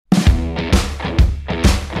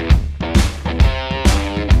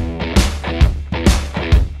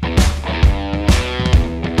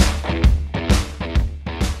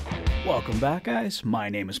back, guys. My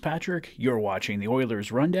name is Patrick. You're watching the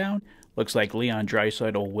Oilers Rundown. Looks like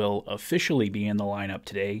Draisaitl will officially be in the lineup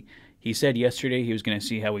today. He said yesterday he was going to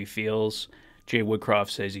see how he feels. Jay Woodcroft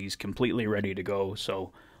says he's completely ready to go.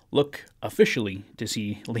 So look officially to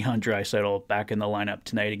see Draisaitl back in the lineup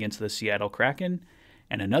tonight against the Seattle Kraken.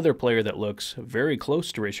 And another player that looks very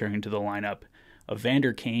close to returning to the lineup,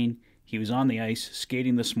 Evander Kane. He was on the ice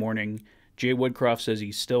skating this morning. Jay Woodcroft says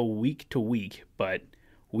he's still week to week, but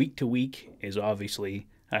week to week is obviously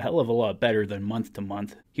a hell of a lot better than month to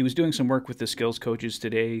month. He was doing some work with the skills coaches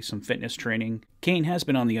today, some fitness training. Kane has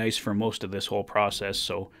been on the ice for most of this whole process,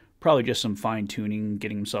 so probably just some fine-tuning,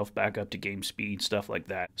 getting himself back up to game speed, stuff like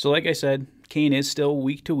that. So like I said, Kane is still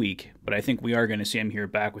week to week, but I think we are going to see him here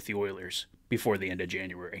back with the Oilers before the end of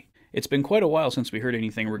January. It's been quite a while since we heard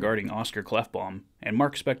anything regarding Oscar Klefbom, and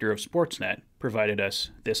Mark Spector of Sportsnet provided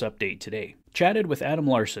us this update today. Chatted with Adam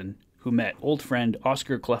Larson, who met old friend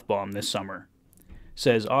Oscar Klefbom this summer.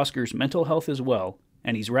 Says Oscar's mental health is well,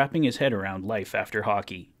 and he's wrapping his head around life after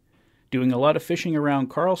hockey. Doing a lot of fishing around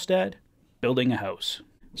Karlstad, building a house.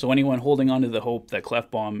 So anyone holding on to the hope that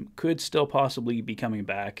Klefbom could still possibly be coming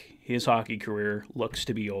back, his hockey career looks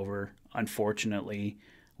to be over, unfortunately.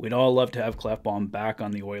 We'd all love to have Klefbom back on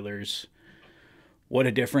the Oilers. What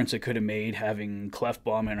a difference it could have made having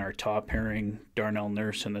Klefbom in our top pairing, Darnell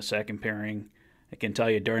Nurse in the second pairing. I can tell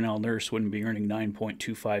you Darnell Nurse wouldn't be earning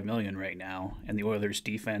 $9.25 million right now, and the Oilers'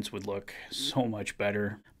 defense would look so much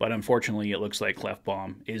better. But unfortunately, it looks like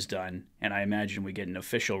Klefbom is done, and I imagine we get an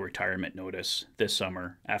official retirement notice this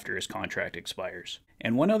summer after his contract expires.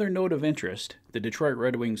 And one other note of interest, the Detroit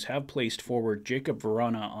Red Wings have placed forward Jakub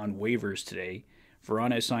Vrana on waivers today.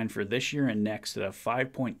 Vrana is signed for this year and next at a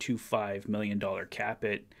 $5.25 million cap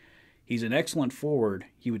hit. He's an excellent forward.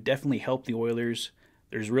 He would definitely help the Oilers.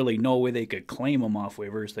 There's really no way they could claim him off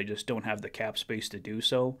waivers. They just don't have the cap space to do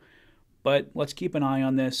so. But let's keep an eye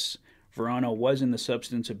on this. Vrana was in the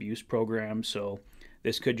substance abuse program, so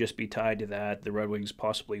this could just be tied to that. The Red Wings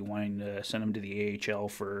possibly wanting to send him to the AHL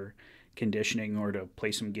for conditioning or to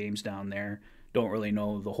play some games down there. Don't really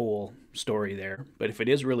know the whole story there. But if it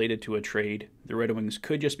is related to a trade, the Red Wings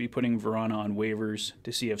could just be putting Vrana on waivers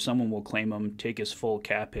to see if someone will claim him, take his full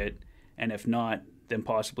cap hit, and if not, then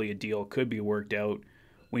possibly a deal could be worked out.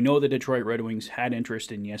 We know the Detroit Red Wings had interest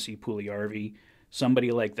in Jesse Puljujärvi.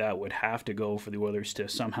 Somebody like that would have to go for the Oilers to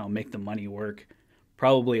somehow make the money work.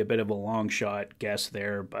 Probably a bit of a long shot guess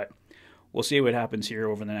there, but we'll see what happens here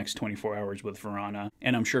over the next 24 hours with Vrana,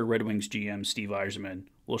 and I'm sure Red Wings GM Steve Yzerman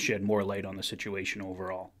will shed more light on the situation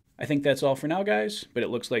overall. I think that's all for now, guys, but it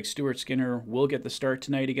looks like Stuart Skinner will get the start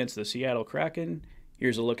tonight against the Seattle Kraken.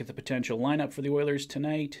 Here's a look at the potential lineup for the Oilers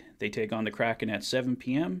tonight. They take on the Kraken at 7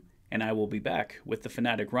 p.m., and I will be back with the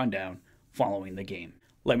Fanatic Rundown following the game.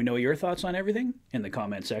 Let me know your thoughts on everything in the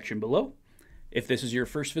comment section below. If this is your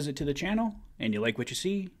first visit to the channel and you like what you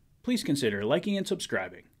see, please consider liking and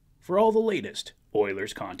subscribing for all the latest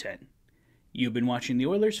Oilers content. You've been watching the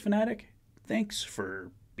Oilers Fanatic. Thanks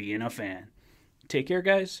for being a fan. Take care,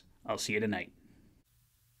 guys. I'll see you tonight.